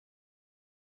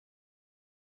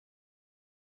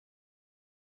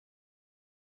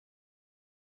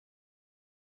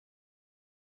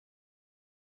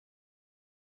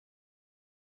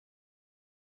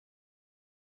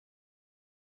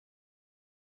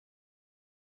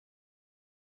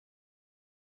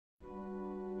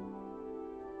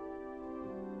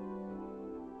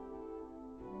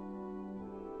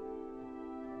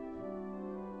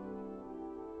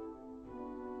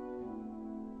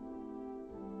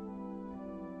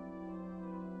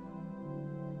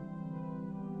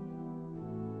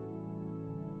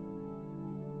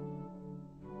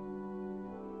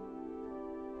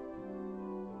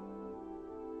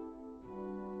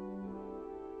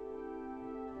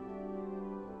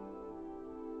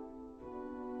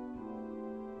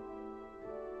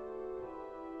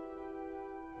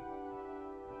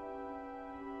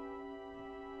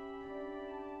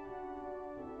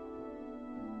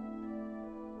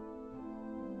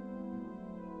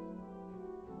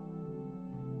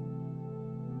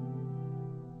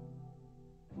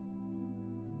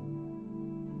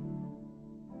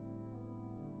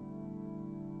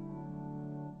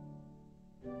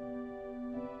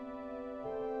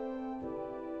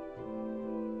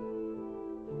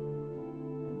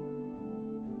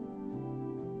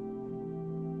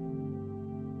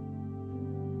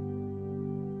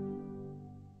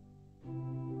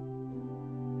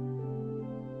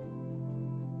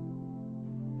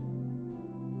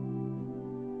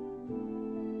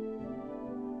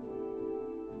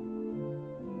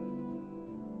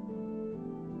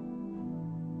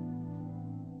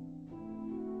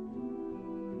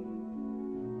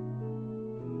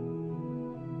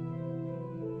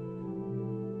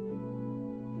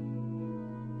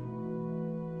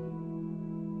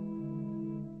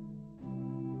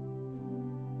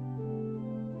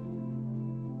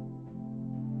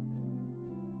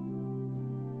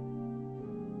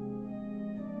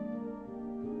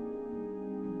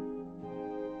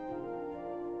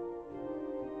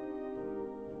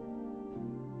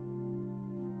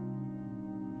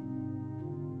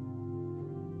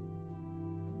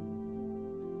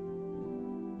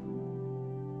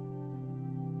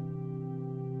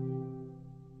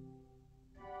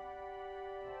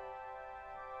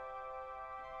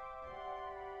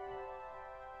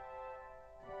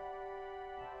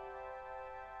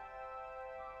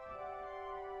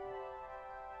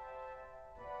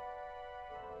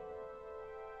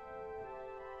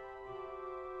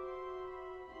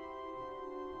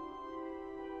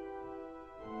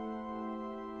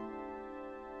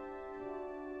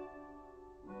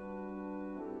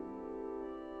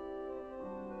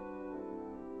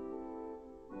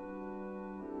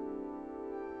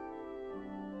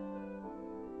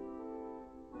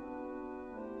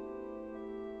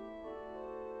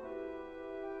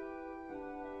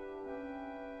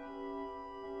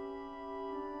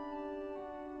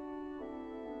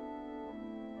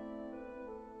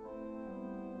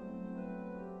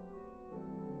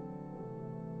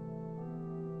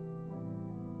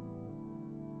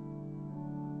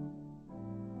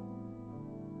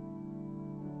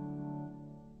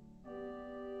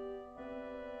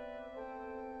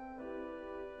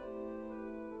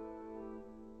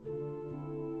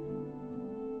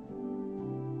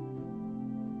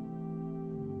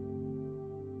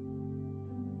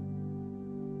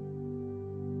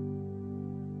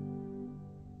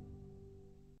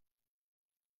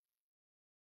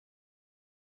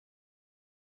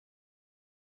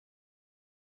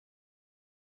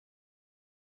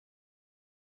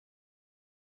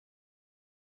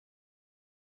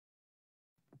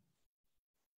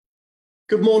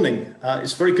Good morning.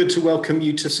 It's very good to welcome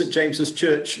you to St James's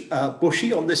Church,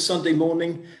 Bushey, on this Sunday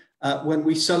morning when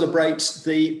we celebrate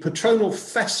the patronal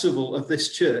festival of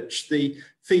this church, the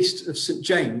Feast of St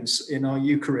James in our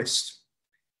Eucharist.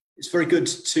 It's very good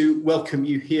to welcome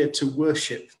you here to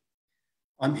worship.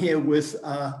 I'm here with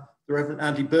the Reverend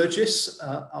Andy Burgess,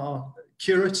 our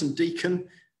curate and deacon,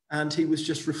 and he was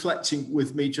just reflecting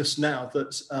with me just now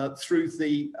that through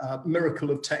the miracle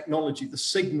of technology, the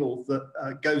signal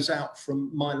that goes out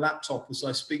from my laptop as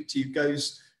I speak to you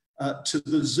goes to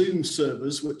the Zoom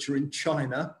servers, which are in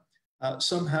China.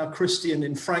 Somehow Christian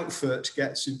in Frankfurt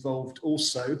gets involved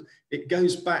also. It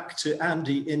goes back to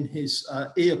Andy in his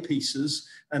earpieces,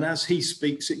 and as he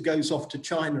speaks, it goes off to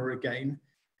China again.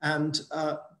 And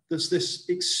there's this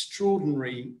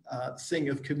extraordinary thing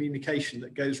of communication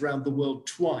that goes around the world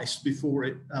twice before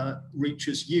it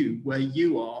reaches you, where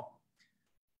you are.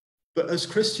 But as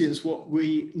Christians, what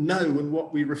we know and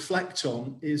what we reflect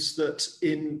on is that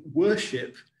in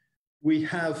worship, we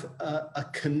have a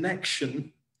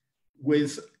connection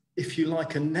with, if you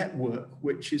like, a network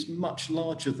which is much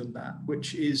larger than that,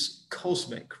 which is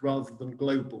cosmic rather than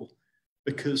global,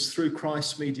 because through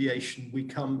Christ's mediation, we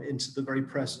come into the very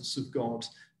presence of God.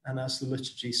 And as the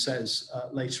liturgy says,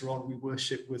 later on, we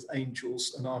worship with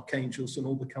angels and archangels and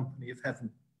all the company of heaven.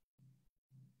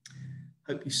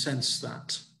 Hope you sense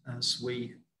that as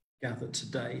we gather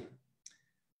today.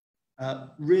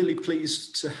 Really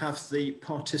pleased to have the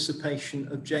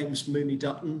participation of James Mooney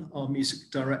Dutton, our music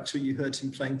director. You heard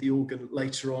him playing the organ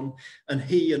later on, and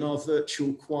he and our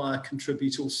virtual choir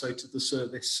contribute also to the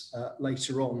service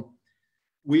later on.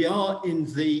 We are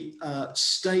in the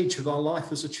stage of our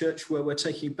life as a church where we're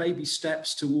taking baby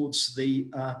steps towards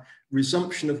the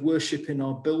resumption of worship in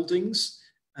our buildings.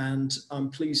 And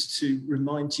I'm pleased to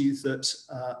remind you that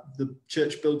the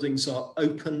church buildings are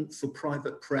open for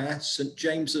private prayer. St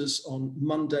James's on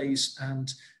Mondays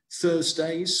and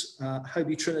Thursdays,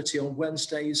 Holy Trinity on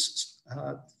Wednesdays,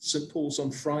 St Paul's on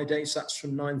Fridays. That's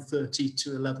from 9:30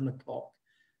 to 11 o'clock.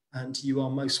 And you are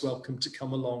most welcome to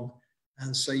come along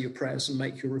and say your prayers and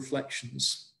make your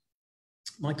reflections.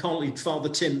 My colleague, Father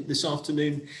Tim, this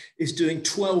afternoon is doing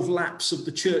 12 laps of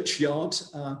the churchyard,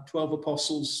 12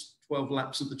 apostles, 12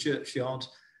 laps of the churchyard,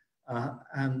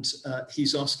 and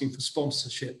he's asking for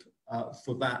sponsorship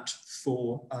for that,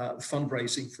 for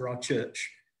fundraising for our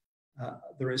church.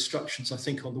 There are instructions, I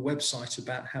think, on the website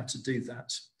about how to do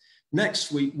that.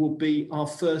 Next week will be our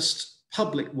first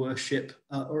public worship,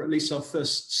 or at least our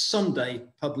first Sunday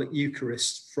public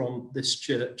Eucharist from this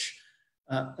church.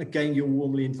 Again, you're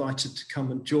warmly invited to come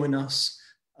and join us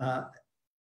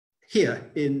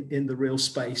here in the real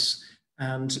space.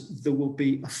 And there will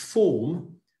be a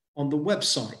form on the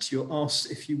website. You're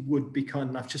asked if you would be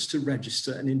kind enough just to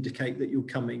register and indicate that you're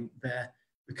coming there,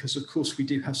 because of course we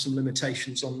do have some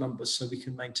limitations on numbers so we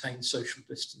can maintain social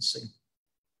distancing.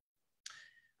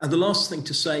 And the last thing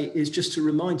to say is just to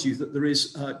remind you that there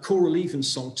is a choral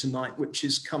evensong tonight, which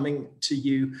is coming to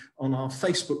you on our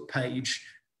Facebook page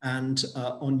and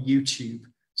on YouTube.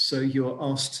 So you're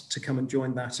asked to come and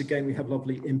join that. Again, we have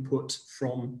lovely input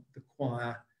from the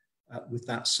choir with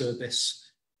that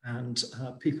service, and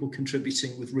people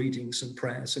contributing with readings and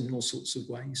prayers in all sorts of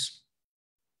ways.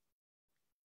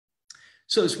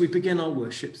 So as we begin our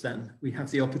worship then, we have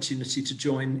the opportunity to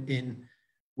join in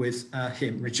with our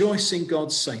hymn, Rejoicing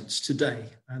God's Saints Today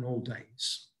and All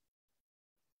Days.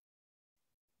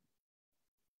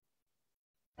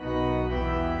 Today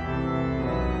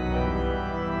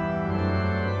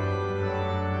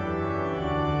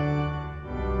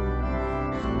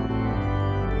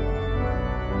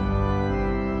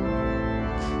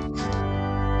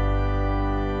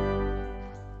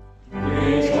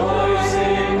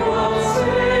and all days,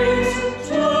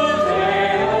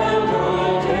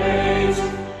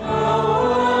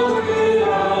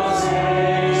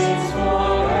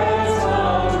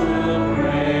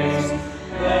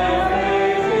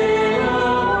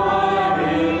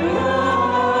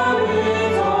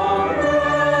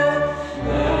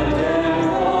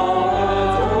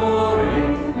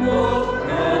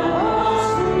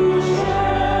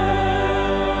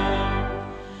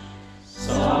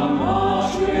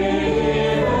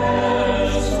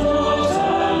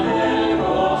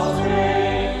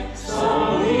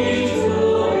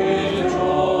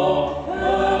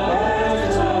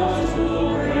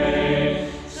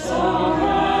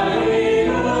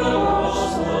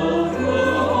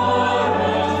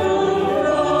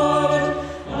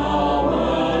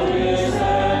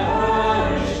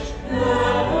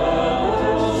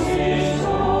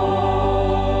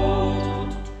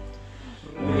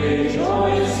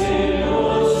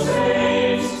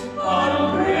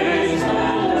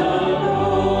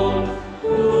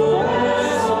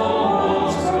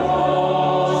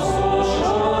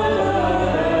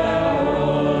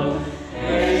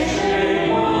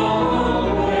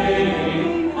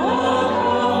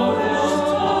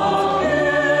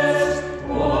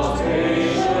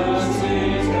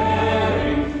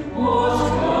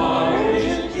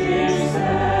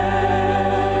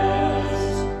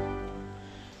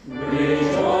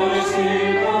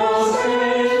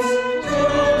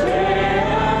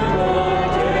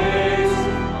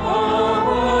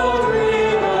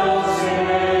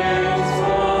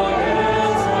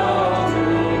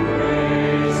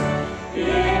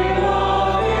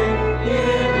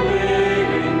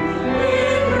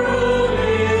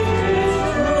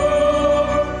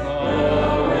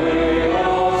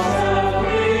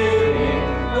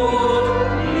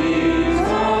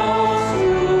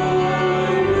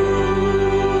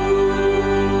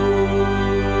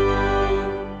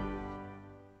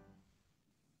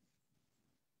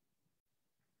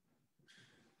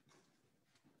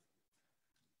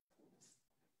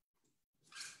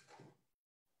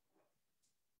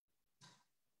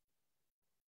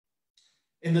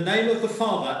 In the name of the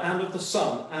Father, and of the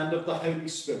Son, and of the Holy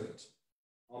Spirit.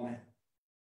 Amen.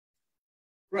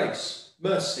 Grace,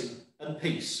 mercy, and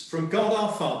peace from God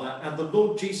our Father and the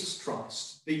Lord Jesus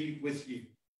Christ be with you.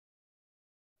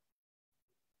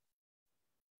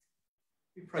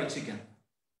 We pray together.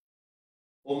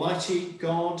 Almighty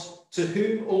God, to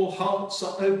whom all hearts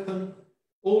are open,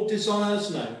 all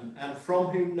desires known, and from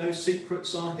whom no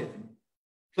secrets are hidden,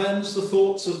 cleanse the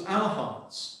thoughts of our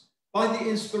hearts by the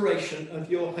inspiration of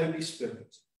your Holy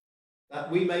Spirit, that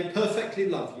we may perfectly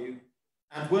love you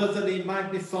and worthily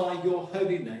magnify your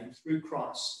holy name through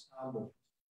Christ our Lord.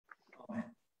 Amen.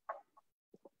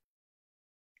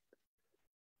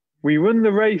 We run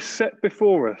the race set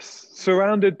before us,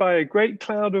 surrounded by a great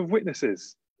cloud of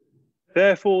witnesses.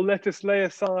 Therefore, let us lay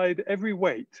aside every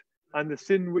weight and the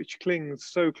sin which clings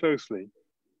so closely,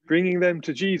 bringing them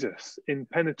to Jesus in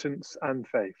penitence and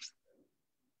faith.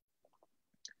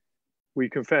 We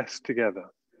confess together.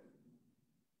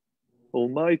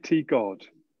 Almighty God,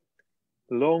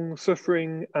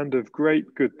 long-suffering and of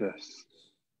great goodness,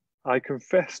 I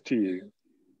confess to you,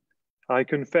 I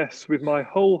confess with my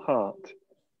whole heart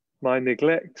my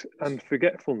neglect and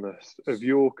forgetfulness of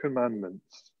your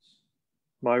commandments,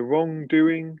 my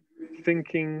wrongdoing,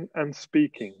 thinking and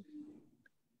speaking,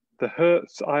 the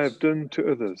hurts I have done to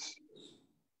others,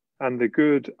 and the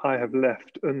good I have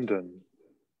left undone.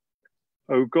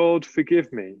 O God,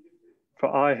 forgive me,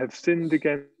 for I have sinned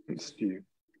against you,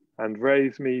 and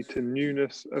raise me to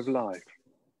newness of life.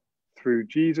 Through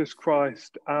Jesus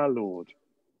Christ our Lord.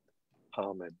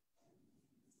 Amen.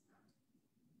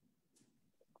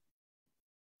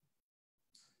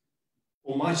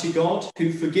 Almighty God,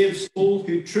 who forgives all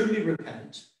who truly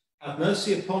repent, have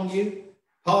mercy upon you,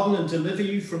 pardon and deliver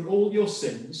you from all your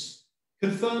sins,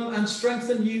 confirm and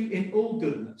strengthen you in all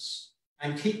goodness,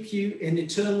 and keep you in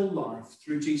eternal life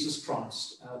through Jesus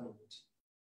Christ our Lord.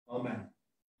 Amen.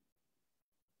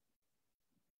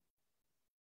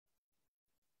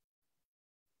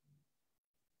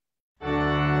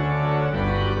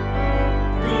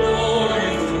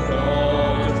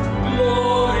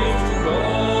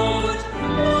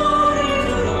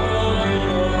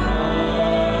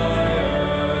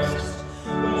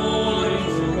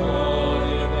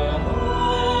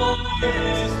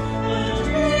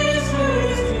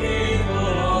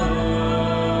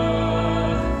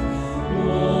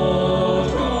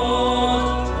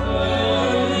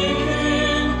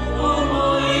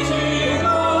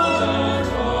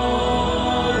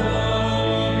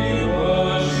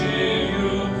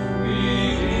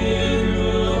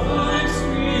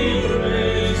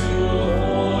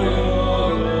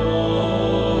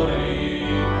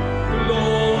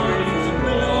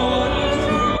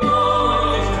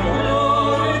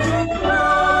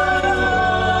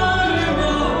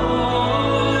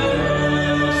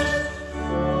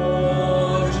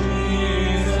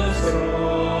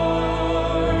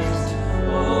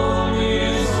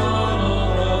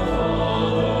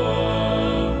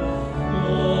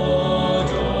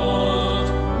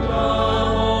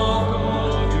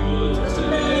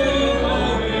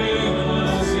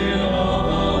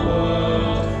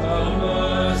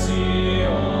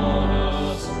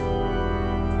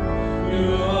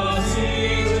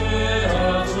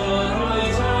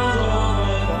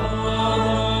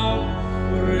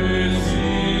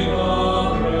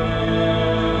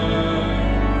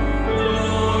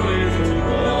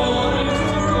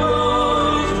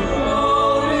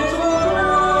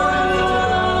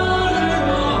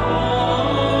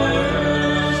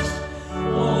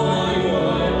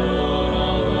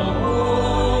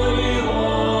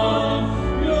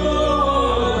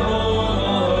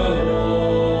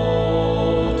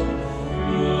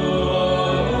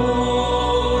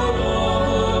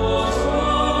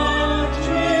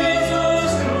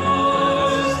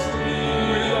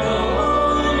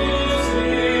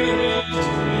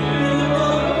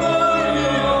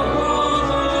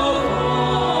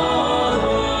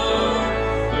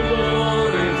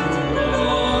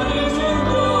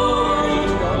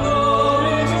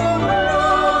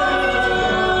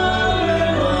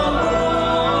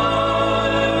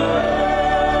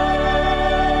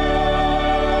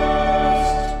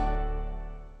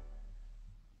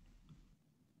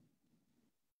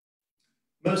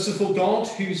 Merciful God,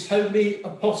 whose holy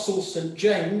apostle St.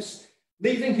 James,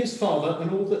 leaving his father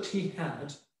and all that he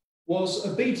had, was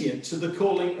obedient to the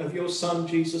calling of your Son,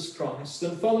 Jesus Christ,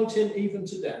 and followed him even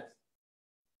to death.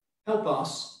 Help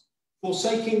us,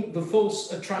 forsaking the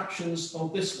false attractions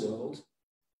of this world,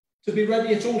 to be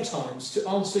ready at all times to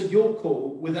answer your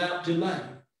call without delay,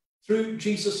 through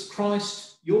Jesus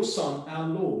Christ, your Son, our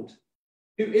Lord,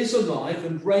 who is alive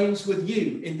and reigns with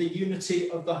you in the unity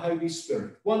of the Holy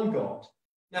Spirit, one God,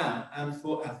 now and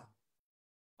forever.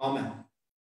 Amen.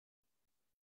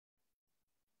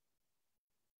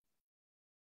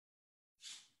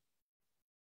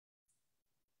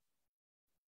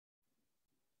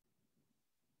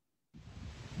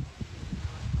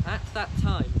 At that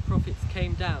time, prophets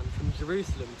came down from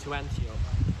Jerusalem to Antioch.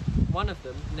 One of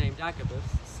them, named Agabus,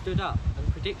 stood up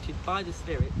and predicted by the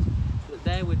Spirit that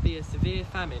there would be a severe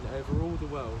famine over all the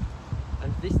world,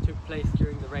 and this took place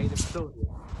during the reign of Claudius.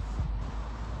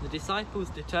 The disciples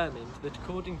determined that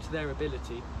according to their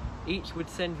ability, each would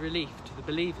send relief to the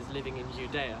believers living in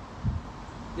Judea.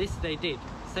 This they did,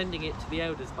 sending it to the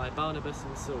elders by Barnabas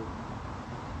and Saul.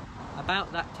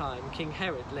 About that time, King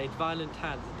Herod laid violent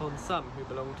hands upon some who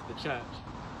belonged to the church.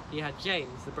 He had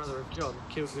James, the brother of John,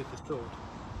 killed with the sword.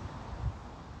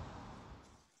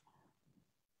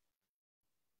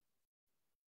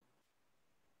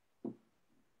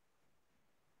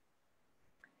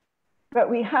 But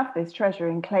we have this treasure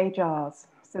in clay jars,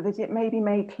 so that it may be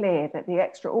made clear that the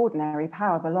extraordinary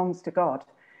power belongs to God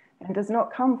and does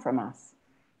not come from us.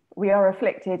 We are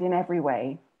afflicted in every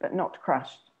way, but not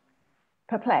crushed,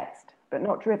 perplexed, but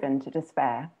not driven to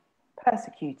despair,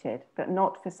 persecuted, but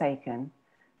not forsaken,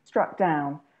 struck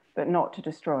down, but not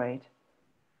destroyed,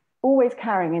 always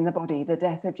carrying in the body the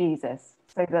death of Jesus,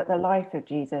 so that the life of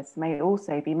Jesus may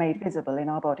also be made visible in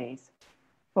our bodies.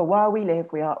 For while we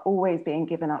live, we are always being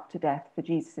given up to death for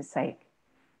Jesus' sake,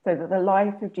 so that the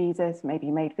life of Jesus may be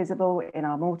made visible in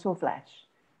our mortal flesh.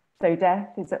 So death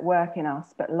is at work in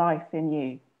us, but life in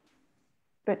you.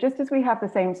 But just as we have the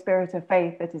same spirit of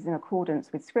faith that is in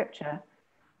accordance with Scripture,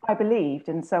 I believed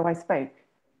and so I spoke.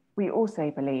 We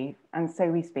also believe and so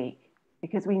we speak,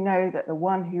 because we know that the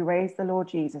one who raised the Lord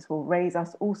Jesus will raise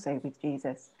us also with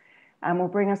Jesus and will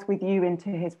bring us with you into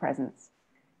his presence.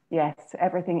 Yes,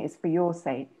 everything is for your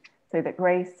sake, so that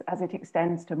grace, as it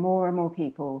extends to more and more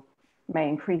people, may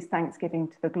increase thanksgiving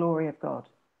to the glory of God.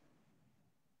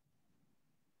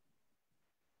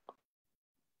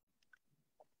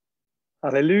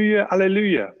 Alleluia,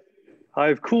 alleluia. I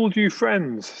have called you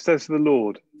friends, says the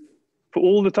Lord. For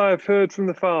all that I have heard from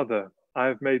the Father, I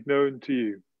have made known to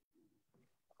you.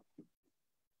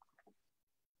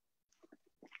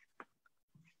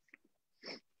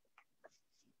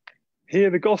 Hear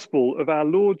the gospel of our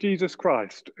Lord Jesus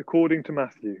Christ according to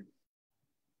Matthew.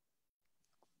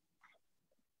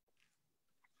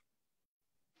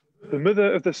 The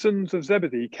mother of the sons of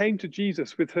Zebedee came to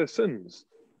Jesus with her sons,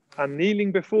 and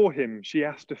kneeling before him, she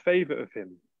asked a favour of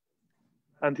him.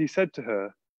 And he said to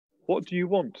her, "What do you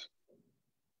want?"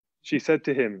 She said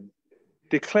to him,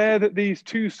 "Declare that these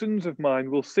two sons of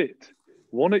mine will sit,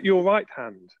 one at your right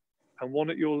hand and one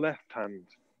at your left hand,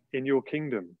 in your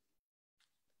kingdom."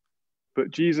 But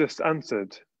Jesus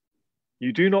answered,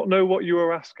 "You do not know what you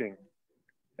are asking.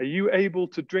 Are you able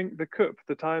to drink the cup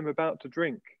that I am about to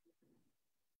drink?"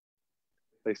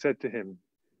 They said to him,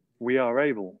 "We are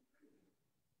able."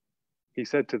 He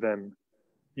said to them,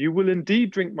 "You will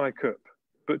indeed drink my cup,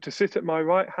 but to sit at my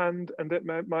right hand and at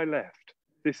my left,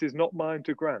 this is not mine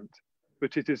to grant,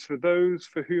 but it is for those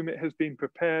for whom it has been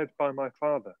prepared by my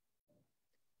Father."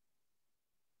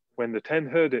 When the 10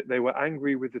 heard it, they were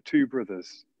angry with the 2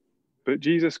 brothers. But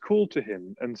Jesus called to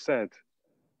him and said,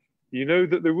 "You know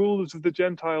that the rulers of the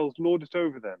Gentiles lord it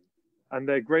over them, and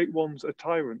their great ones are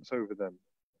tyrants over them.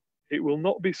 It will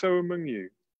not be so among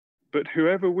you. But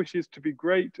whoever wishes to be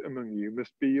great among you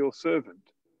must be your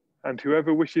servant, and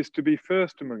whoever wishes to be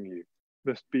first among you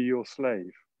must be your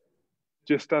slave.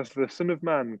 Just as the Son of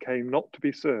Man came not to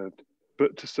be served,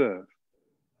 but to serve,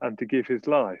 and to give his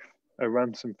life a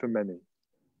ransom for many."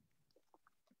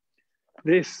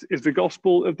 This is the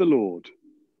gospel of the Lord.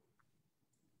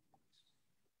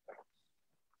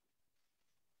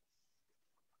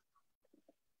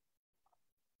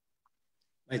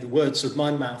 May the words of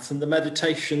my mouth and the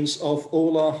meditations of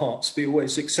all our hearts be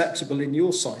always acceptable in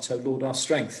your sight, O Lord, our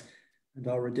strength and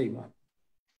our Redeemer.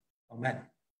 Amen.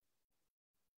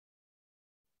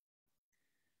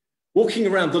 Walking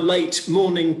around the late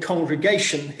morning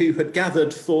congregation who had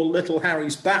gathered for little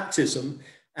Harry's baptism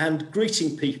and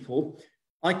greeting people,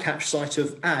 I catch sight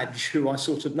of Adge, who I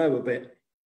sort of know a bit.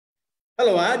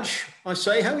 "Hello, Adge," I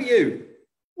say, "how are you?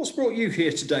 What's brought you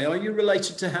here today? Are you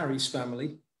related to Harry's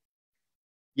family?"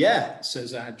 "Yeah,"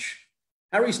 says Adge.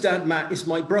 "Harry's dad, Matt, is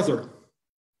my brother.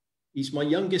 He's my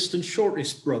youngest and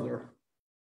shortest brother."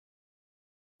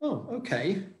 "Oh,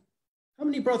 okay. How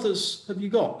many brothers have you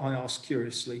got?" I asked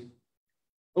curiously.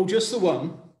 "Oh, just the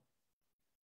one."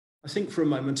 I think for a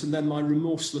moment and then my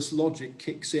remorseless logic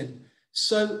kicks in.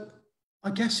 "So I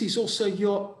guess he's also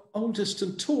your oldest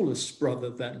and tallest brother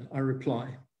then, I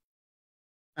reply.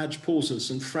 Adge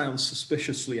pauses and frowns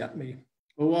suspiciously at me.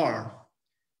 Oh,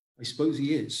 I suppose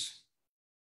he is.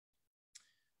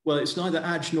 Well, it's neither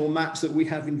Adge nor Matt that we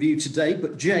have in view today,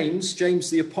 but James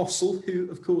the Apostle, who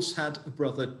of course had a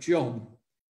brother John.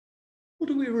 What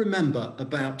do we remember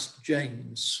about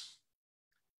James?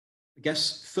 I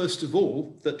guess, first of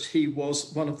all, that he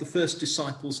was one of the first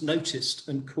disciples noticed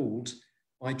and called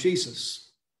by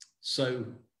Jesus. So,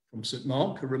 from St.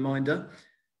 Mark, a reminder,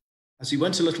 as he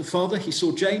went a little farther, he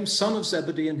saw James, son of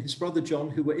Zebedee, and his brother John,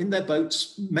 who were in their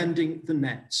boats mending the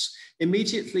nets.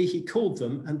 Immediately he called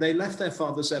them, and they left their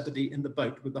father Zebedee in the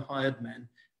boat with the hired men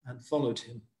and followed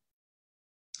him.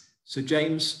 So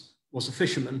James was a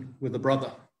fisherman with a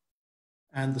brother.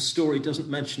 And the story doesn't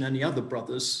mention any other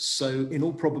brothers. So in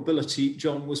all probability,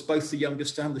 John was both the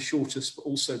youngest and the shortest, but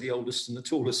also the oldest and the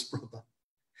tallest brother.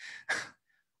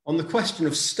 On the question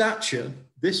of stature,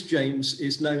 this James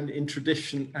is known in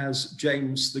tradition as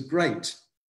James the Great.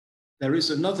 There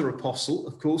is another apostle,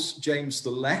 of course, James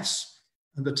the Less,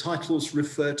 and the titles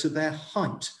refer to their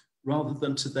height rather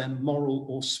than to their moral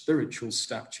or spiritual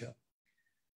stature.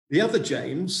 The other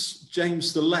James,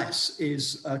 James the Less,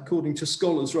 is, according to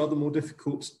scholars, rather more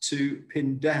difficult to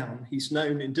pin down. He's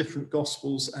known in different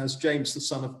Gospels as James the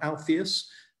son of Alphaeus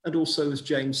and also as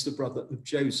James the brother of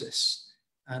Joseph.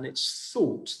 And it's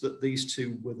thought that these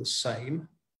two were the same.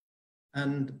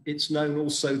 And it's known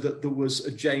also that there was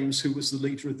a James who was the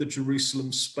leader of the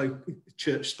Jerusalem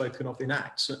church spoken of in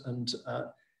Acts, and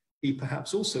he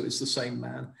perhaps also is the same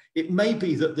man. It may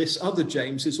be that this other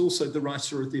James is also the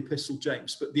writer of the Epistle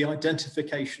James, but the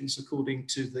identifications, according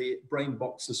to the brain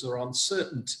boxes, are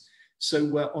uncertain. So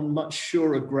we're on much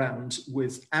surer ground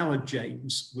with our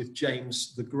James, with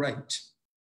James the Great.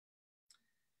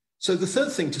 So the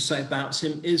third thing to say about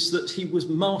him is that he was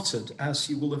martyred, as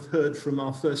you will have heard from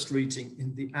our first reading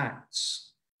in the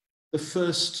Acts, the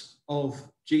first of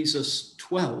Jesus'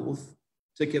 12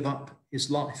 to give up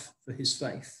his life for his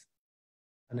faith.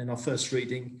 And in our first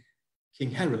reading,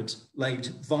 King Herod laid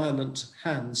violent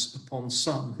hands upon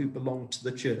some who belonged to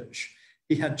the church.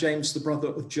 He had James, the brother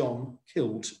of John,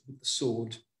 killed with the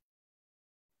sword.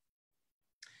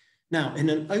 Now, in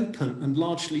an open and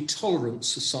largely tolerant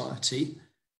society,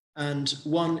 and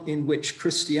one in which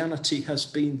Christianity has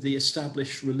been the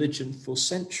established religion for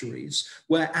centuries,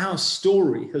 where our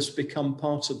story has become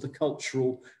part of the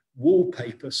cultural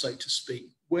wallpaper, so to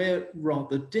speak, we're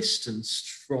rather distanced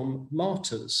from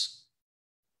martyrs.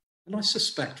 And I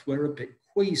suspect we're a bit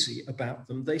queasy about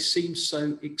them. They seem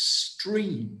so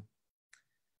extreme.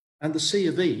 And the C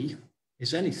of E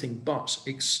is anything but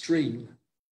extreme.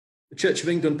 The Church of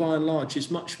England, by and large, is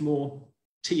much more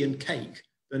tea and cake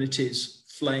than it is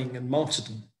flaying and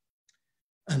martyrdom.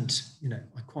 And, you know,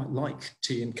 I quite like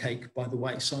tea and cake, by the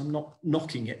way, so I'm not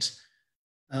knocking it.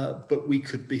 But we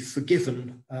could be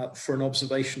forgiven for an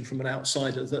observation from an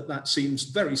outsider that seems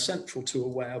very central to a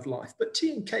way of life. But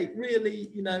tea and cake, really,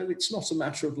 you know, it's not a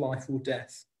matter of life or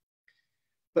death.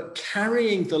 But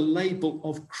carrying the label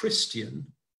of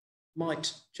Christian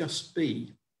might just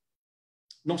be,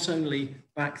 not only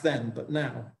back then, but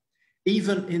now.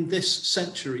 Even in this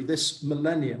century, this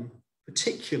millennium,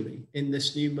 particularly in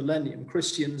this new millennium,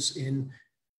 Christians in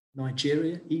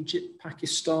Nigeria, Egypt,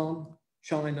 Pakistan,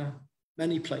 China,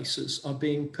 many places are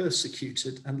being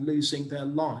persecuted and losing their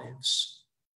lives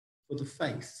for the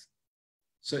faith.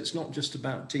 So it's not just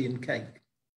about tea and cake.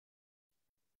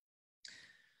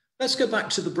 Let's go back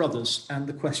to the brothers and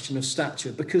the question of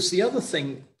stature, because the other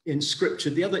thing in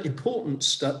Scripture, the other important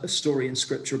story in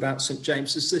Scripture about St.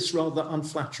 James is this rather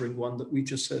unflattering one that we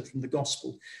just heard from the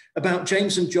Gospel, about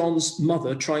James and John's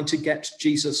mother trying to get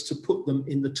Jesus to put them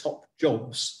in the top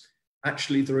jobs.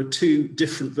 Actually, there are two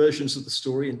different versions of the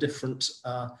story in different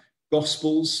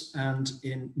Gospels, and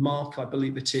in Mark, I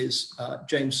believe it is,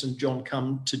 James and John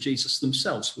come to Jesus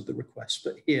themselves with the request,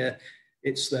 but here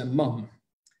it's their mum.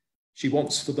 She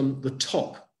wants for them the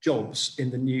top jobs in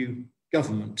the new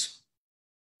government.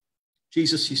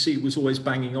 Jesus, you see, was always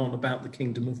banging on about the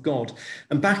kingdom of God.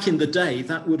 And back in the day,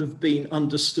 that would have been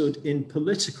understood in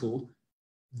political,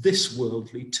 this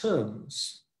worldly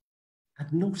terms.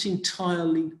 And not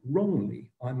entirely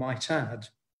wrongly, I might add.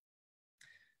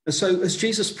 And so as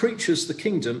Jesus preaches the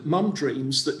kingdom, Mum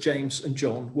dreams that James and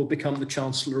John will become the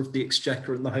Chancellor of the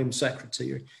Exchequer and the Home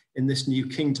Secretary in this new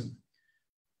kingdom.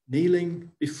 Kneeling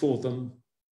before them,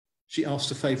 she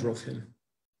asked a favour of him.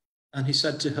 And he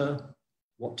said to her,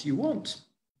 "What do you want?"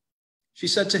 She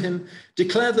said to him,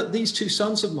 "Declare that these two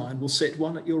sons of mine will sit,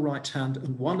 one at your right hand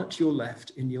and one at your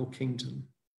left, in your kingdom."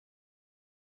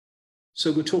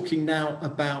 So we're talking now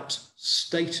about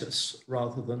status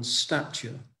rather than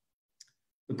stature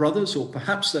The brothers, or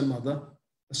perhaps their mother,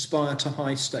 aspire to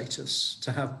high status,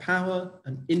 to have power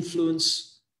and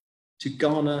influence, to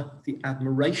garner the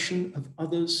admiration of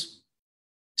others,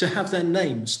 to have their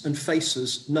names and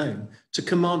faces known, to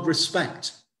command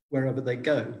respect wherever they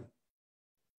go.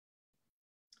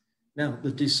 Now,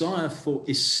 the desire for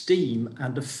esteem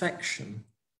and affection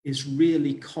is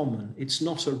really common. It's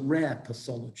not a rare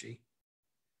pathology.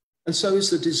 And so is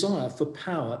the desire for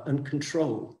power and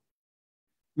control.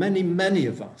 Many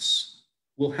of us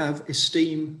will have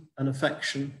esteem and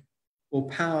affection or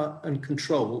power and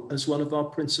control as one of our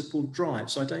principal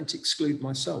drives. I don't exclude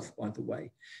myself, by the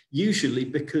way, usually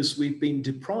because we've been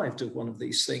deprived of one of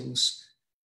these things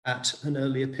at an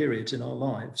earlier period in our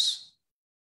lives.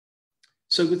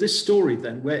 So with this story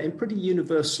then, we're in pretty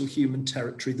universal human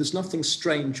territory. There's nothing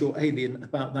strange or alien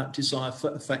about that desire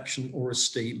for affection or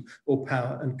esteem or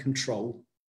power and control.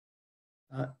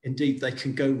 Indeed, they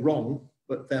can go wrong,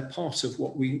 but they're part of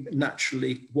what we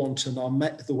naturally want and are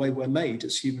the way we're made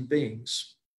as human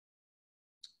beings.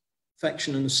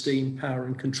 Affection and esteem, power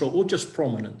and control, or just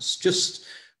prominence, just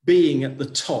being at the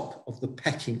top of the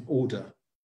pecking order.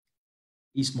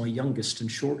 He's my youngest and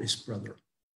shortest brother.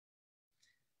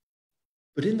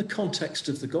 But in the context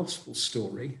of the gospel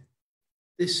story,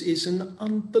 this is an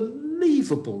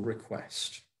unbelievable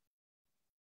request.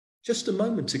 Just a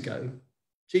moment ago,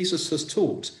 Jesus has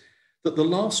taught that the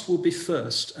last will be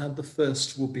first and the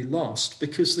first will be last,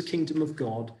 because the kingdom of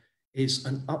God is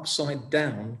an upside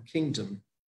down kingdom.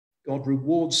 God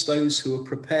rewards those who are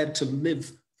prepared to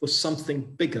live for something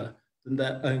bigger than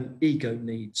their own ego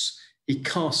needs. He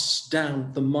casts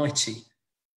down the mighty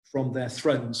from their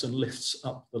thrones and lifts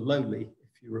up the lowly,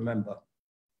 if you remember.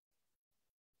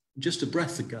 Just a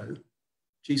breath ago,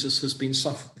 Jesus has been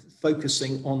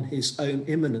focusing on his own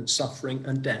imminent suffering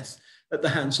and death at the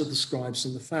hands of the scribes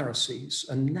and the Pharisees.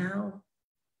 And now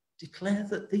declare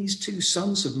that these two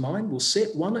sons of mine will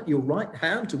sit, one at your right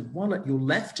hand and one at your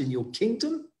left in your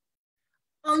kingdom?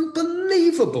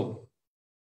 Unbelievable.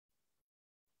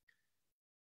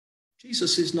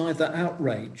 Jesus is neither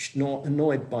outraged nor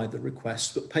annoyed by the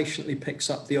request, but patiently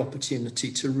picks up the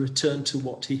opportunity to return to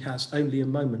what he has only a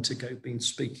moment ago been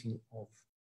speaking of.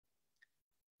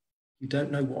 You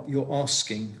don't know what you're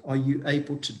asking. Are you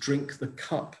able to drink the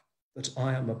cup that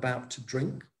I am about to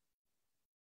drink?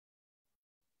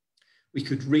 We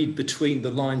could read between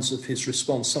the lines of his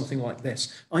response something like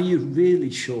this. Are you really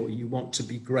sure you want to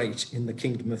be great in the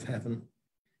kingdom of heaven?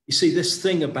 You see, this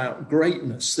thing about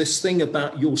greatness, this thing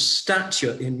about your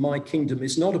stature in my kingdom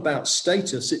is not about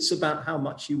status. It's about how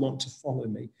much you want to follow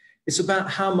me. It's about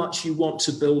how much you want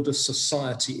to build a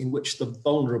society in which the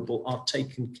vulnerable are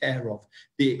taken care of,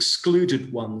 the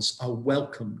excluded ones are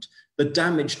welcomed, the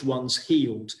damaged ones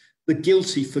healed, the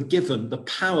guilty forgiven, the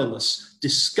powerless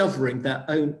discovering their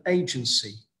own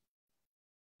agency.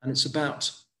 And it's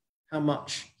about how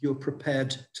much you're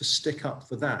prepared to stick up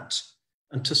for that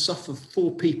and to suffer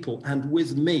for people and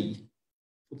with me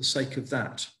for the sake of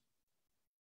that.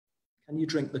 Can you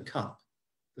drink the cup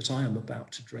that I am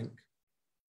about to drink?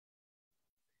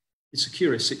 It's a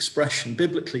curious expression.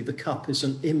 Biblically, the cup is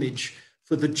an image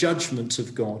for the judgment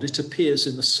of God. It appears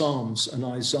in the Psalms and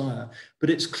Isaiah, but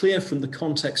it's clear from the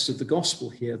context of the gospel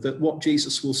here that what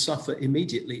Jesus will suffer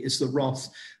immediately is the wrath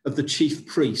of the chief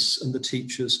priests and the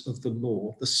teachers of the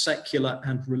law, the secular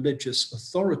and religious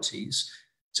authorities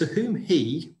to whom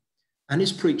he and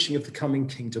his preaching of the coming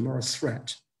kingdom are a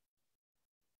threat.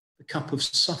 The cup of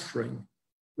suffering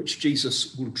which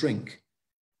Jesus will drink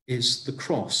is the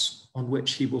cross on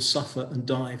which he will suffer and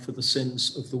die for the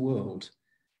sins of the world.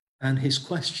 And his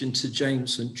question to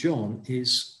James and John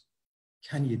is,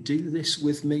 can you do this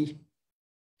with me?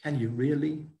 Can you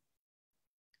really?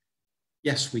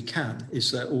 Yes, we can,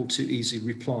 is their all too easy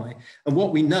reply. And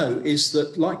what we know is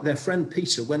that, like their friend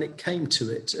Peter, when it came to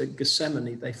it at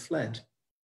Gethsemane, they fled.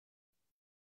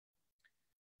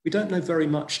 We don't know very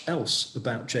much else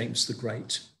about James the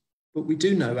Great, but we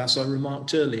do know, as I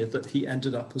remarked earlier, that he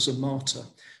ended up as a martyr.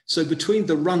 So between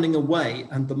the running away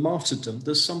and the martyrdom,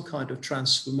 there's some kind of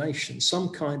transformation, some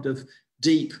kind of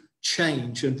deep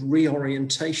change and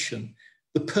reorientation.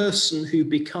 The person who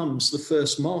becomes the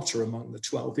first martyr among the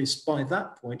 12 is by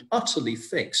that point utterly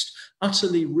fixed,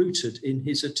 utterly rooted in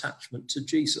his attachment to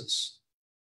Jesus.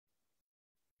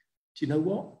 Do you know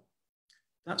what?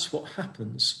 That's what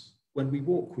happens when we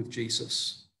walk with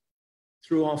Jesus.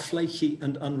 Through our flaky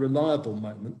and unreliable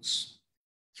moments,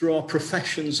 through our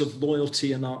professions of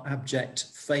loyalty and our abject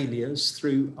failures,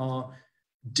 through our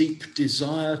deep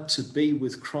desire to be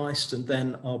with Christ and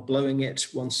then our blowing it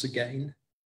once again,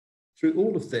 through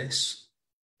all of this,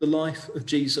 the life of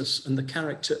Jesus and the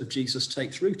character of Jesus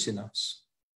takes root in us.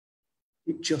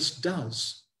 It just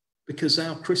does, because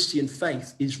our Christian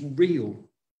faith is real.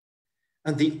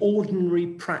 And the ordinary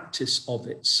practice of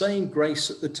it, saying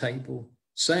grace at the table,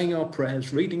 saying our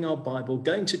prayers, reading our Bible,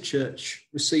 going to church,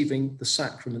 receiving the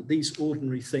sacrament, these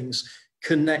ordinary things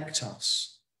connect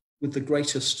us with the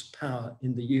greatest power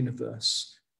in the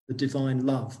universe, the divine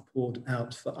love poured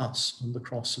out for us on the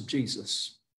cross of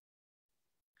Jesus.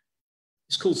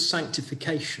 It's called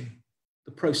sanctification,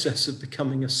 the process of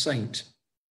becoming a saint.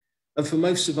 And for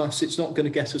most of us, it's not going to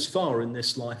get as far in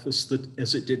this life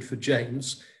as it did for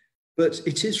James, but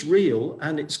it is real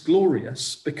and it's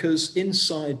glorious, because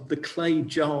inside the clay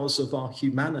jars of our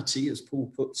humanity, as Paul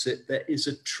puts it, there is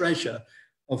a treasure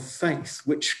of faith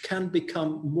which can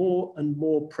become more and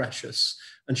more precious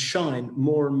and shine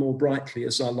more and more brightly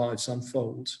as our lives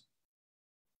unfold.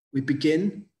 We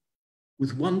begin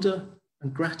with wonder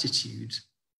and gratitude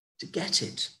to get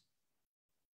it.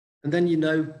 And then,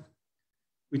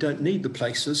 we don't need the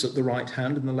places at the right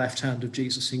hand and the left hand of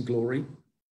Jesus in glory.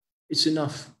 It's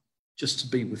enough just to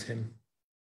be with him.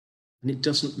 And it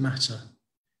doesn't matter,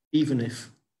 even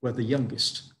if we're the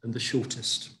youngest and the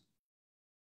shortest.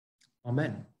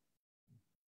 Amen.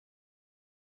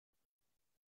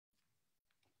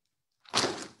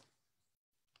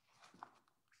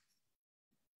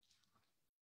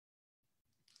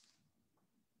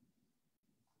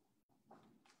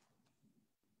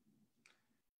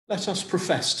 Let us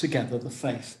profess together the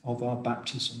faith of our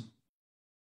baptism.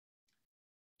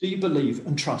 Do you believe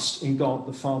and trust in God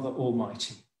the Father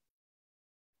Almighty?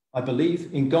 I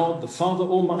believe in God the Father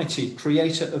Almighty,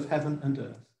 creator of heaven and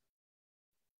earth.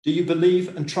 Do you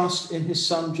believe and trust in his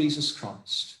Son, Jesus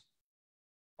Christ?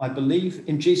 I believe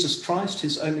in Jesus Christ,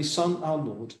 his only Son, our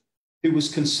Lord, who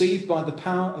was conceived by the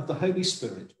power of the Holy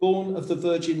Spirit, born of the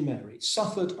Virgin Mary,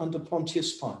 suffered under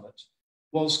Pontius Pilate,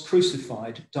 was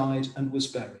crucified, died, and was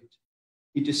buried.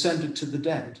 He descended to the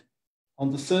dead.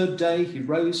 On the third day, he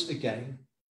rose again.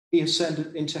 He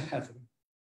ascended into heaven.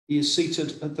 He is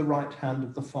seated at the right hand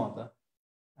of the Father,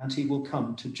 and he will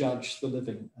come to judge the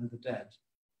living and the dead.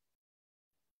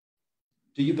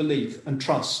 Do you believe and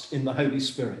trust in the Holy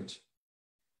Spirit?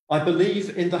 I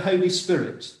believe in the Holy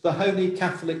Spirit, the Holy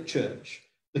Catholic Church,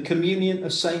 the communion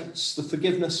of saints, the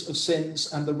forgiveness of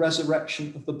sins, and the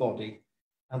resurrection of the body,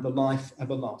 and the life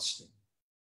everlasting.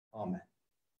 Amen.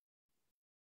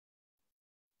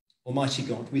 Almighty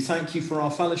God, we thank you for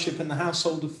our fellowship in the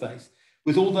household of faith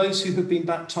with all those who have been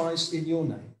baptized in your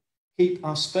name. Keep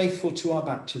us faithful to our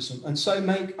baptism, and so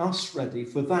make us ready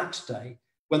for that day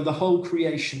when the whole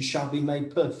creation shall be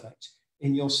made perfect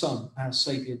in your Son, our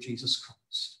Saviour, Jesus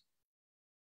Christ.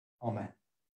 Amen.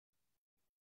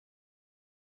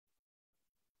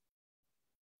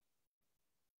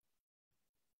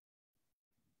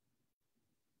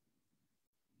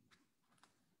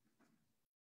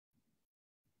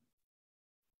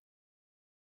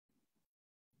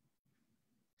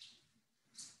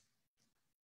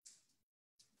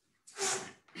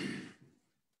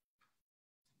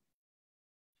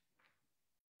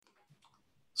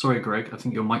 Sorry, Greg, I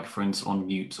think your microphone's on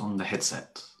mute on the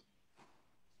headset.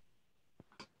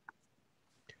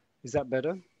 Is that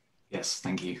better? Yes,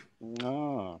 thank you.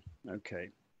 Ah, okay.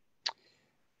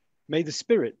 May the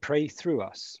Spirit pray through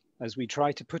us as we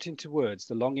try to put into words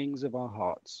the longings of our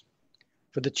hearts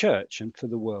for the Church and for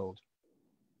the world.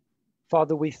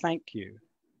 Father, we thank you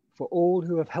for all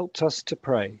who have helped us to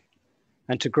pray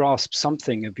and to grasp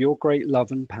something of your great love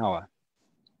and power.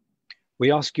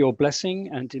 We ask your blessing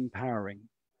and empowering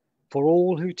for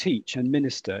all who teach and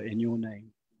minister in your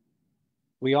name.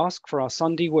 We ask for our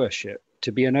Sunday worship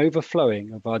to be an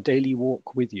overflowing of our daily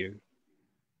walk with you,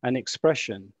 an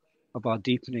expression of our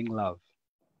deepening love.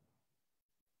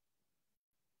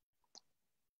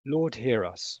 Lord, hear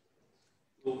us.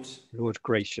 Lord,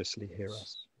 graciously hear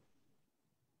us.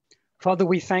 Father,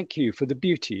 we thank you for the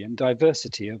beauty and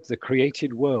diversity of the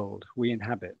created world we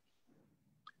inhabit.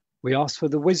 We ask for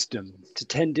the wisdom to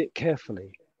tend it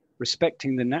carefully,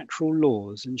 respecting the natural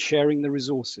laws and sharing the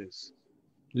resources,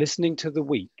 listening to the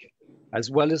weak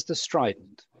as well as the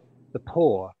strident, the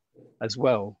poor as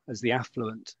well as the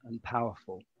affluent and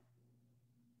powerful.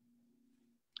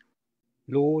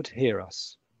 Lord, hear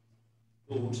us.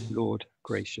 Lord,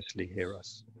 graciously hear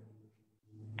us.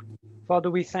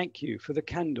 Father, we thank you for the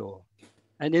candor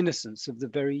and innocence of the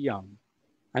very young,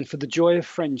 and for the joy of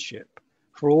friendship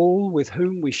for all with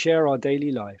whom we share our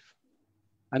daily life,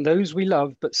 and those we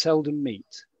love but seldom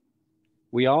meet.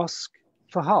 We ask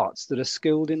for hearts that are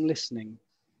skilled in listening,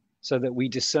 so that we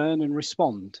discern and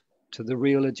respond to the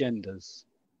real agendas,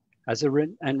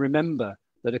 and remember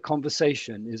that a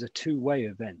conversation is a two-way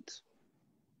event.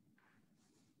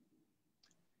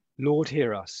 Lord,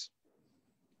 hear us.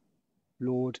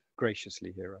 Lord,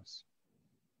 graciously hear us.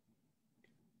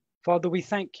 Father, we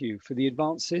thank you for the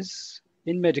advances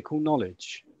in medical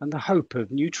knowledge and the hope of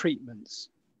new treatments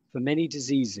for many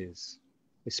diseases,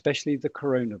 especially the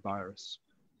coronavirus.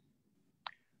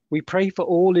 We pray for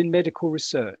all in medical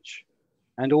research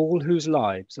and all whose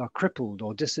lives are crippled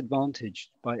or disadvantaged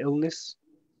by illness,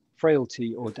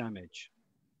 frailty, or damage.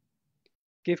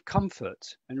 Give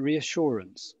comfort and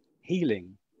reassurance,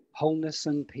 healing, wholeness,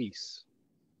 and peace.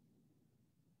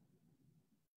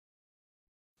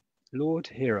 Lord,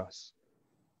 hear us.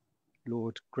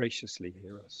 Lord, graciously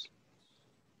hear us.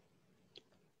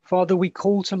 Father, we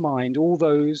call to mind all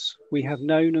those we have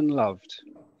known and loved,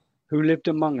 who lived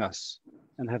among us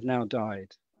and have now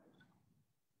died.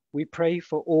 We pray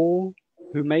for all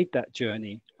who made that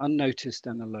journey unnoticed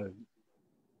and alone.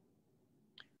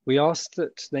 We ask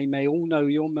that they may all know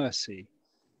your mercy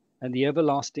and the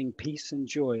everlasting peace and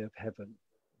joy of heaven.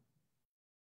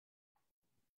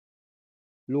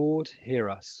 Lord, hear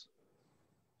us.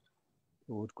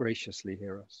 Lord, graciously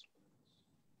hear us.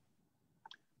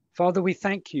 Father, we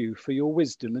thank you for your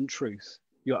wisdom and truth,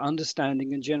 your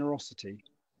understanding and generosity.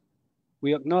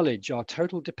 We acknowledge our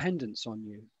total dependence on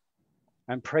you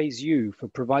and praise you for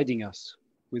providing us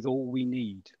with all we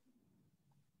need.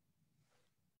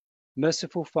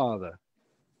 Merciful Father,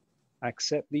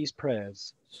 accept these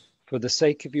prayers for the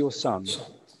sake of your Son,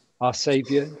 our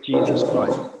Saviour, Jesus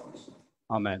Christ.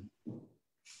 Amen.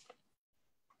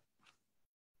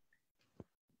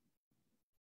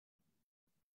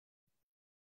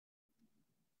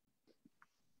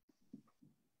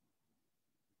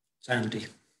 Sandy.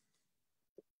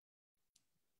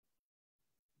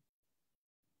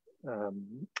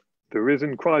 The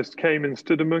risen Christ came and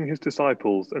stood among his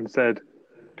disciples and said,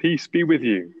 "Peace be with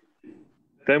you."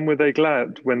 Then were they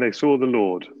glad when they saw the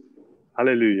Lord.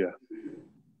 Alleluia.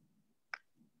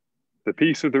 The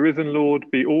peace of the risen Lord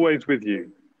be always with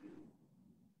you,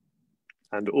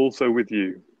 and also with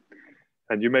you.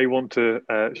 And you may want to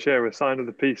share a sign of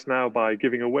the peace now by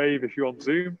giving a wave if you're on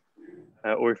Zoom,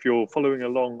 or if you're following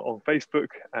along on Facebook,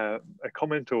 a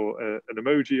comment or an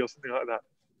emoji or something like that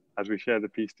as we share the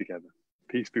peace together.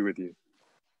 Peace be with you.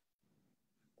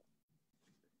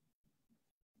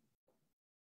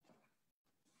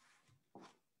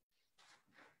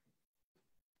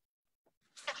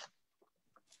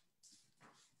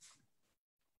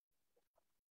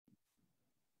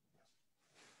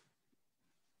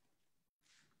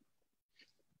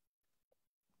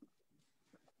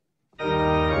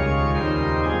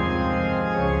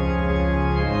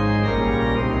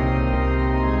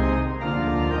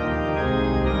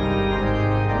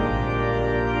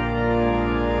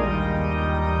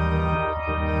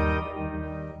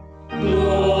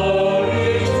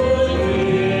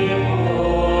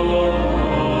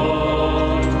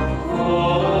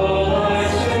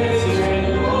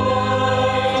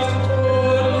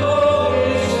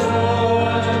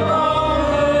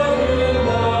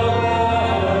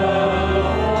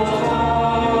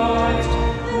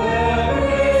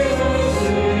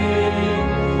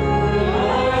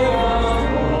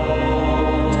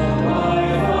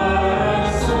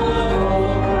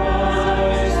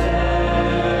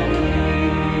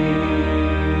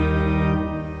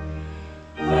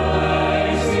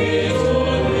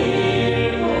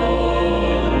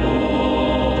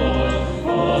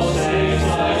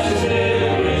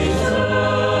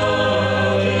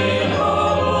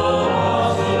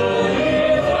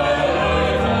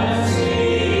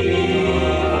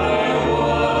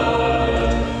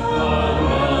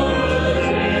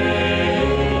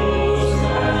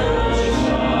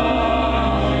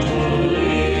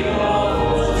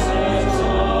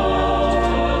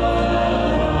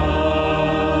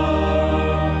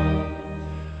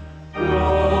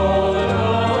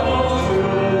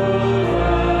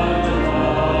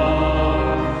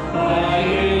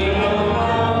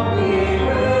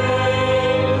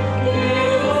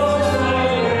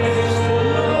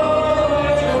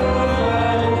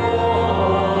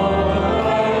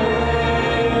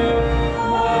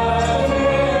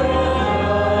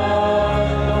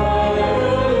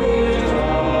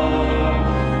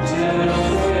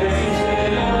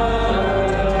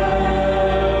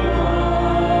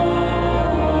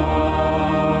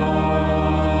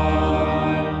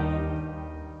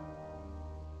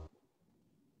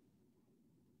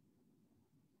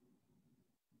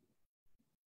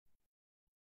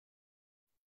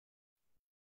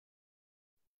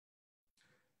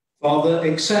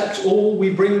 Father, accept all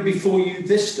we bring before you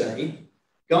this day.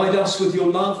 Guide us with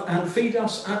your love and feed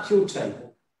us at your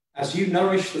table as you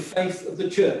nourish the faith of the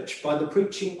church by the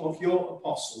preaching of your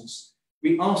apostles.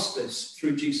 We ask this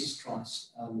through Jesus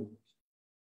Christ, our Lord.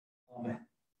 Amen.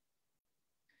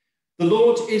 The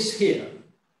Lord is here.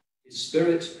 His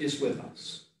Spirit is with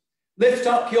us. Lift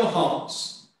up your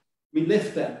hearts. We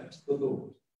lift them to the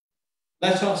Lord.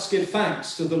 Let us give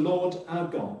thanks to the Lord our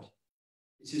God.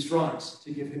 It is right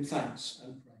to give him thanks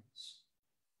and praise.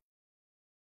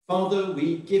 Father,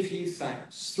 we give you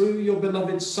thanks through your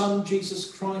beloved Son, Jesus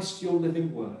Christ, your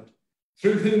living word,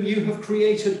 through whom you have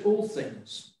created all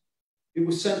things, who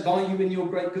was sent by you in your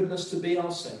great goodness to be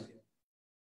our Saviour.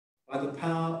 By the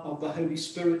power of the Holy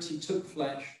Spirit, he took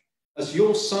flesh. As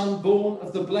your Son, born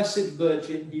of the Blessed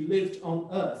Virgin, he lived on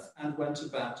earth and went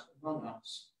about among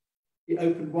us. He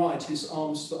opened wide his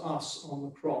arms for us on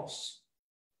the cross.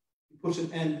 He put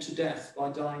an end to death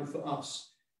by dying for us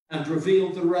and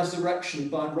revealed the resurrection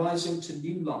by rising to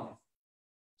new life.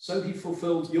 So he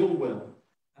fulfilled your will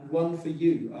and won for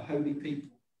you a holy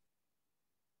people.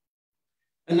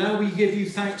 And now we give you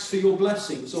thanks for your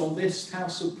blessings on this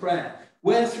house of prayer,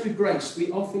 where through grace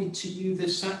we offer to you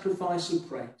this sacrifice of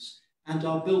praise and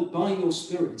are built by your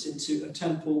Spirit into a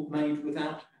temple made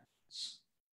without hands,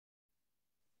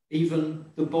 even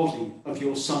the body of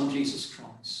your Son, Jesus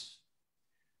Christ.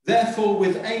 Therefore,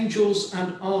 with angels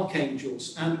and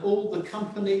archangels and all the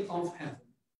company of heaven,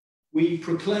 we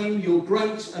proclaim your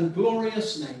great and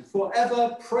glorious name,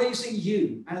 forever praising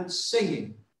you and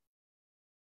singing.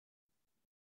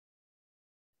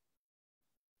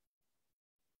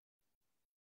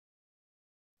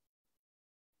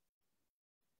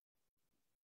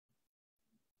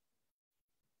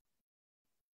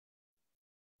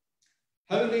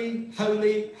 Holy,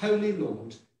 holy, holy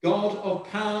Lord, God of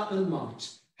power and might,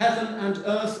 heaven and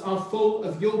earth are full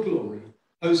of your glory.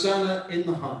 Hosanna in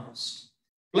the highest.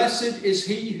 Blessed is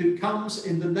he who comes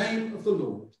in the name of the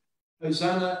Lord.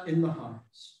 Hosanna in the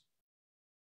highest.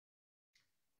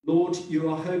 Lord, you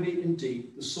are holy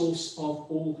indeed, the source of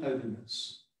all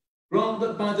holiness. Grant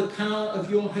that by the power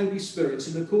of your Holy Spirit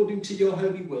and according to your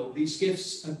holy will, these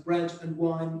gifts of bread and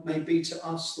wine may be to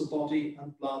us the body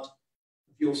and blood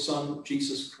of your Son,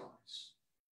 Jesus Christ,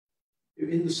 who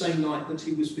in the same night that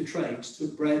he was betrayed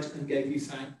took bread and gave you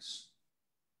thanks.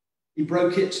 He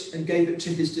broke it and gave it to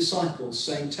his disciples,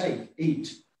 saying, "Take,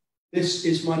 eat. This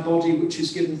is my body which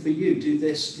is given for you. Do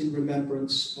this in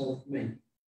remembrance of me."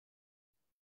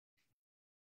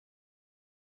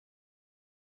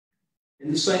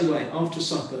 In the same way, after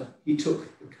supper, he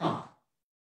took the cup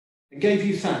and gave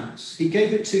you thanks. He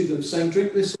gave it to them, saying,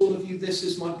 "Drink this, all of you. This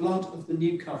is my blood of the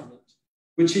new covenant,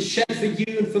 which is shed for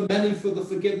you and for many for the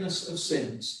forgiveness of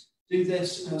sins. Do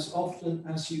this as often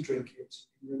as you drink it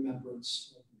in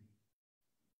remembrance of me."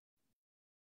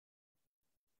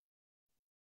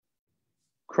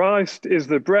 Christ is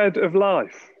the bread of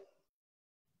life.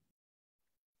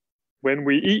 When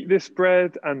we eat this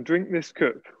bread and drink this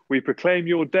cup, we proclaim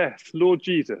your death, Lord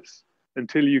Jesus,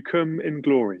 until you come in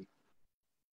glory.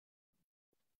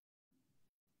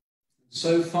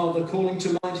 So, Father, calling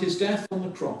to mind his death on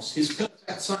the cross, his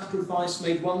perfect sacrifice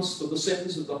made once for the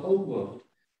sins of the whole world,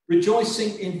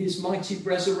 rejoicing in his mighty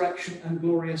resurrection and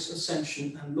glorious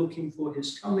ascension and looking for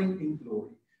his coming in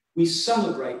glory, we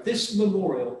celebrate this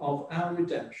memorial of our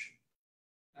redemption.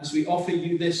 As we offer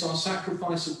you this, our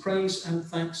sacrifice of praise and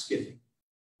thanksgiving,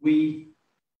 we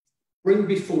bring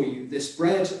before you this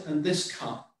bread and this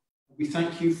cup. We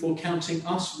thank you for counting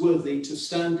us worthy to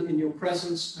stand in your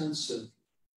presence and serve you.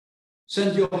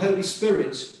 Send your Holy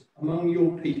Spirit among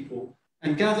your people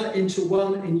and gather into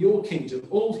one in your kingdom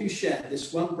all who share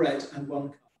this one bread and one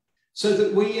cup, so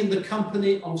that we in the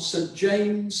company of St.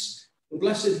 James, the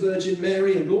Blessed Virgin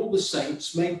Mary and all the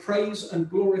saints may praise and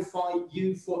glorify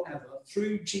you forever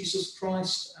through Jesus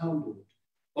Christ our Lord,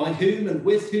 by whom and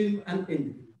with whom and in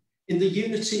whom, in the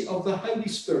unity of the Holy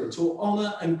Spirit, all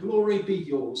honour and glory be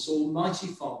yours, Almighty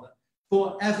Father,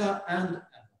 forever and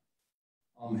ever.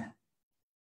 Amen.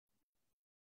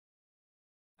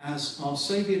 As our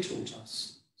Saviour taught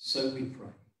us, so we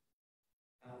pray.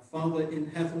 Our Father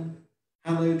in heaven,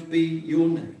 hallowed be your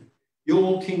name.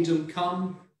 Your kingdom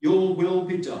come, your will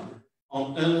be done,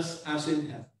 on earth as in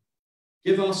heaven.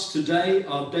 Give us today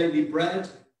our daily bread.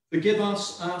 Forgive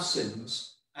us our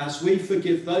sins, as we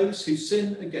forgive those who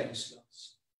sin against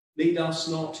us. Lead us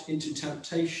not into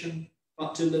temptation,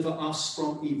 but deliver us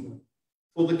from evil.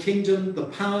 For the kingdom, the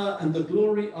power, and the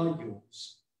glory are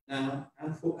yours, now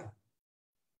and forever.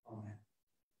 Amen.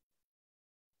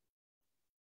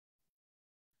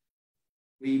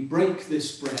 We break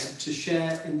this bread to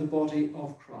share in the body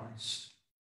of Christ.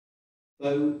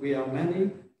 Though we are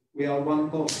many, we are one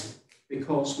body,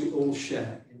 because we all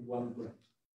share in one bread.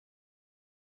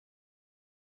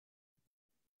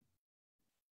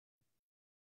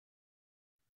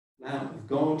 Lamb of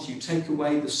God, you take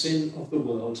away the sin of the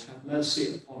world, have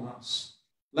mercy upon us.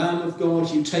 Lamb of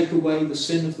God, you take away the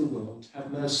sin of the world,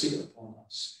 have mercy upon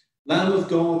us. Lamb of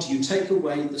God, you take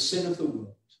away the sin of the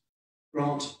world,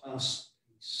 grant us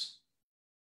peace.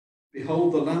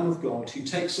 Behold the Lamb of God, who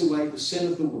takes away the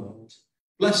sin of the world.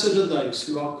 Blessed are those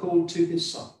who are called to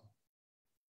his supper.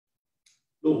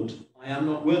 Lord, I am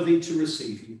not worthy to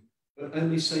receive you, but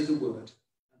only say the word,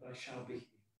 and I shall be healed.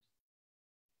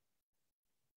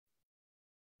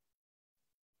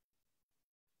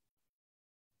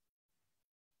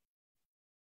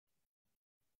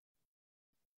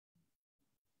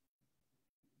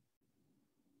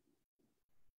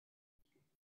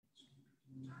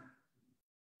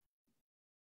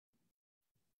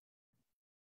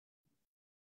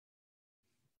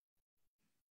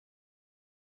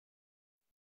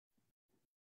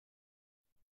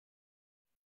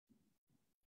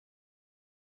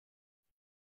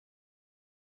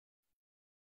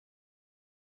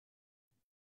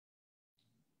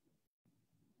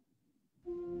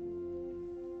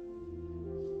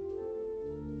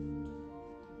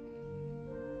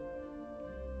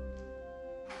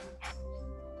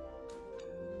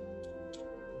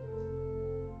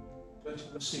 Don't you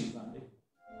have a seat, Andy?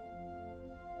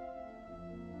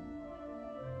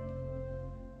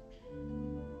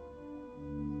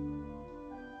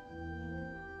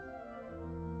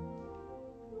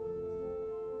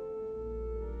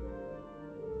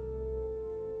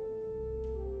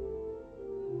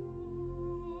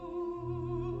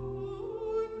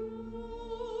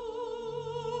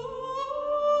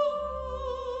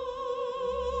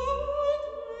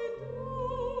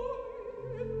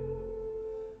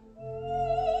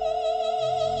 Oh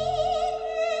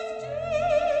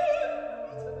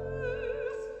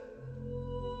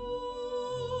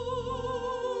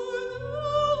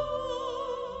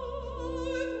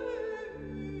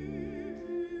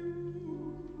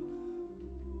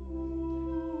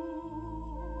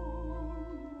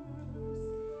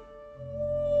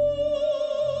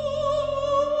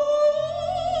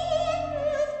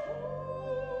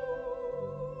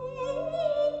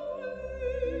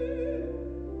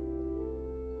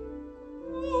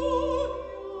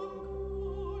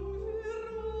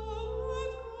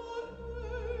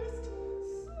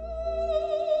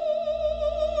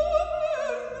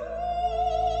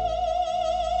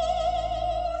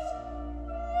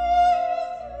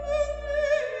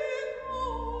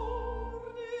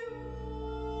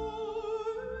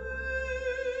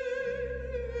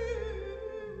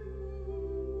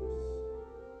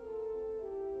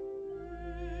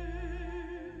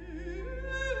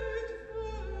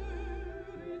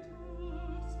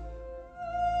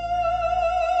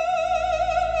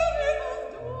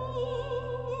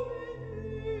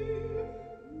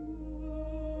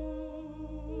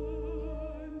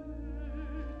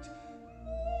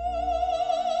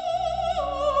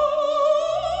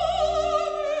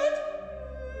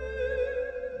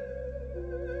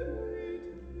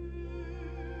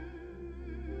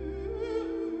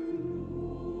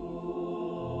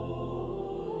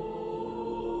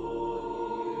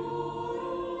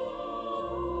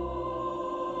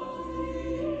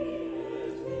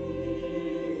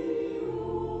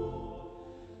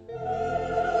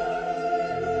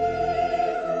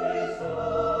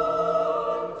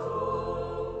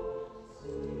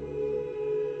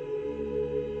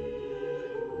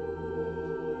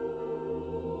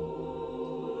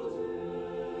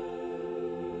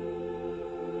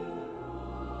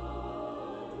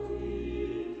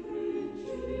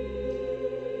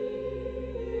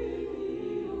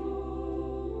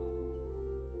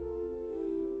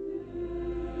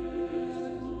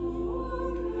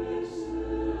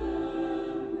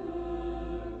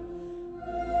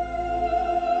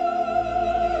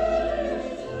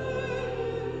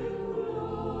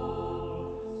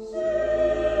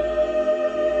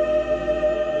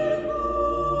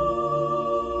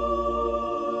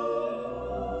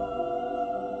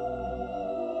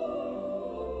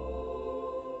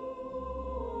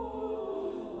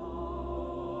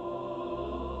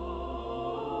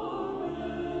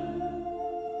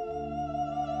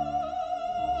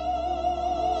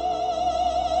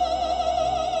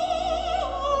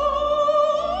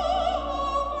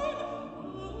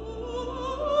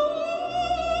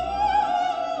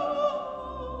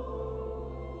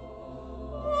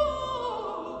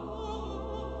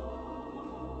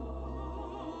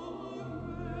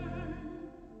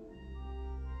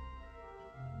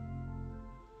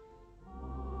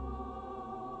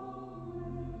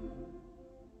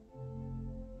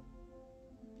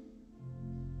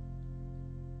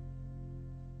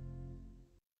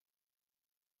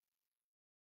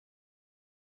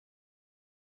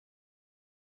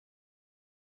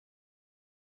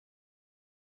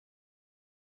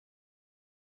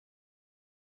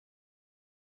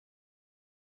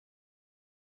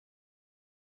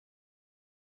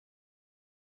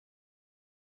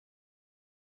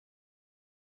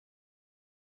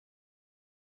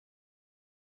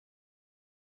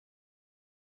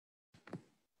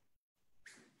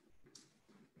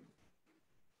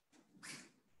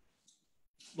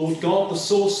Lord God, the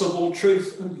source of all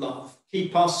truth and love,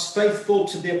 keep us faithful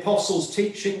to the apostles'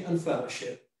 teaching and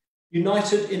fellowship,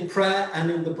 united in prayer and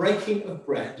in the breaking of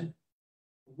bread,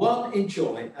 one in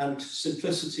joy and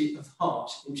simplicity of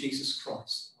heart in Jesus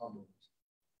Christ our Lord.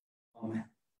 Amen.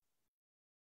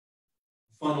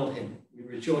 Final hymn, we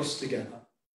rejoice together.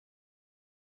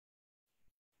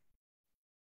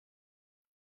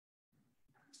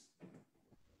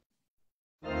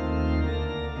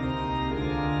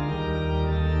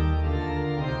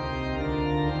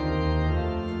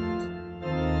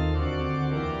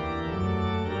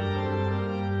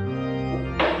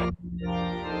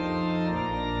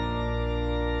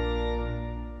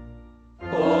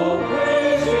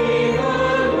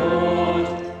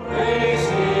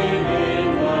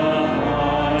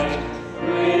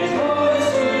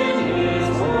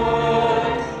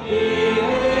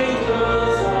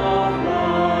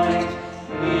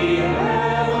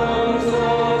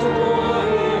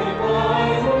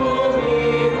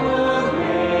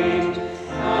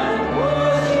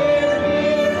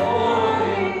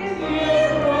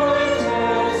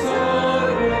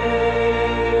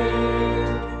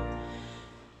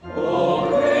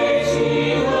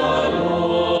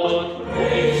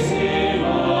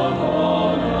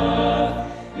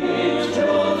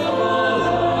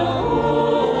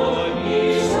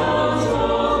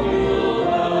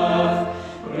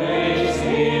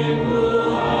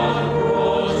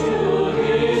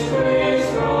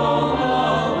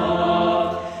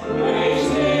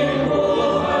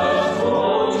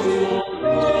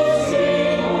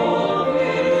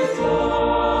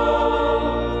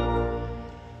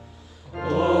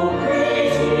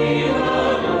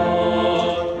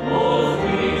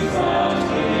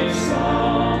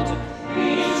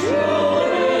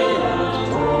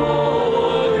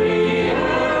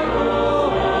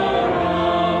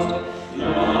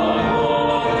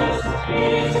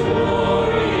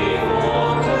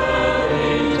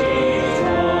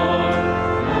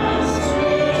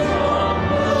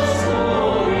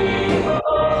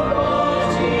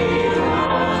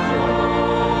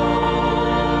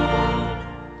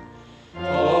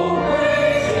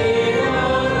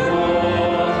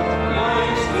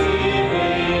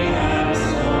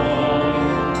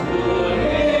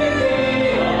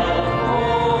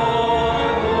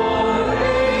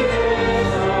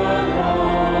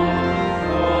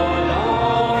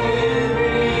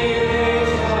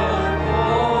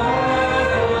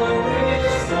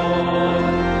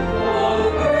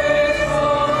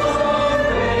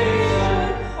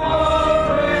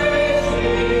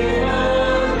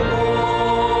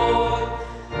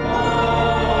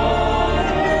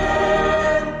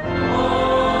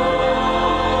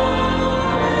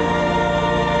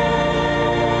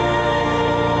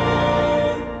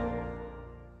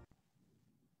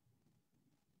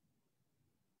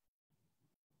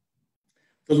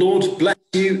 The Lord bless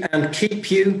you and keep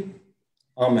you.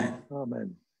 Amen.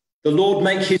 Amen. The Lord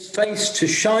make his face to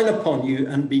shine upon you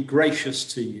and be gracious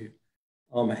to you.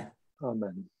 Amen.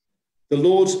 Amen. The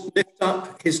Lord lift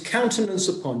up his countenance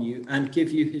upon you and give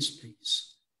you his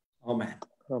peace. Amen.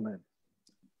 Amen.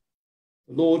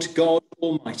 The Lord God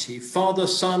Almighty, Father,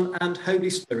 Son, and Holy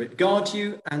Spirit, guard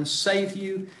you and save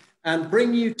you and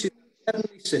bring you to the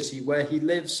heavenly city where he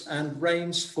lives and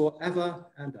reigns forever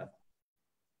and ever.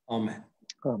 Amen.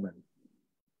 Amen.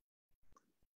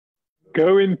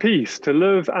 Go in peace to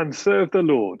love and serve the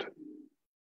Lord.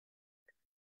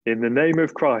 In the name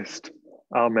of Christ.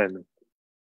 Amen.